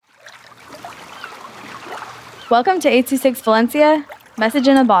Welcome to 826 Valencia, message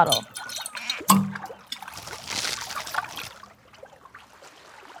in a bottle.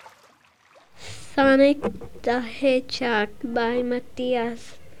 Sonic the Hedgehog by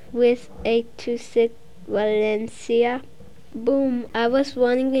Mathias with 826 Valencia. Boom! I was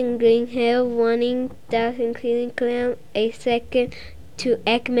running in green hill, 1,000 clean clown, a second to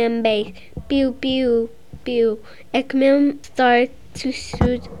Eggman base. Pew pew pew. Eggman started to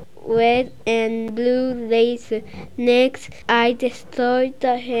shoot red and blue laser. Next, I destroyed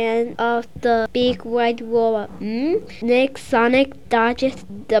the hand of the big white robot. Next, Sonic dodges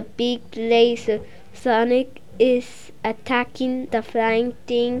the big laser. Sonic is attacking the flying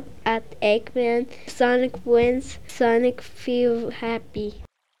thing at Eggman. Sonic wins. Sonic feels happy.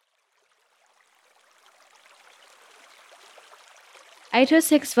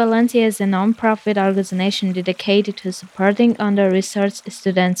 826 Valencia is a non-profit organization dedicated to supporting under-researched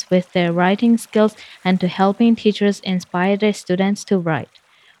students with their writing skills and to helping teachers inspire their students to write.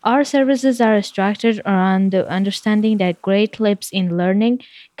 Our services are structured around the understanding that great leaps in learning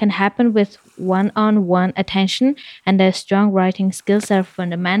can happen with one-on-one attention and that strong writing skills are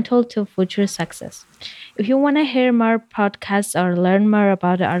fundamental to future success. If you want to hear more podcasts or learn more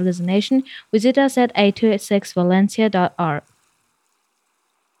about the organization, visit us at 826valencia.org.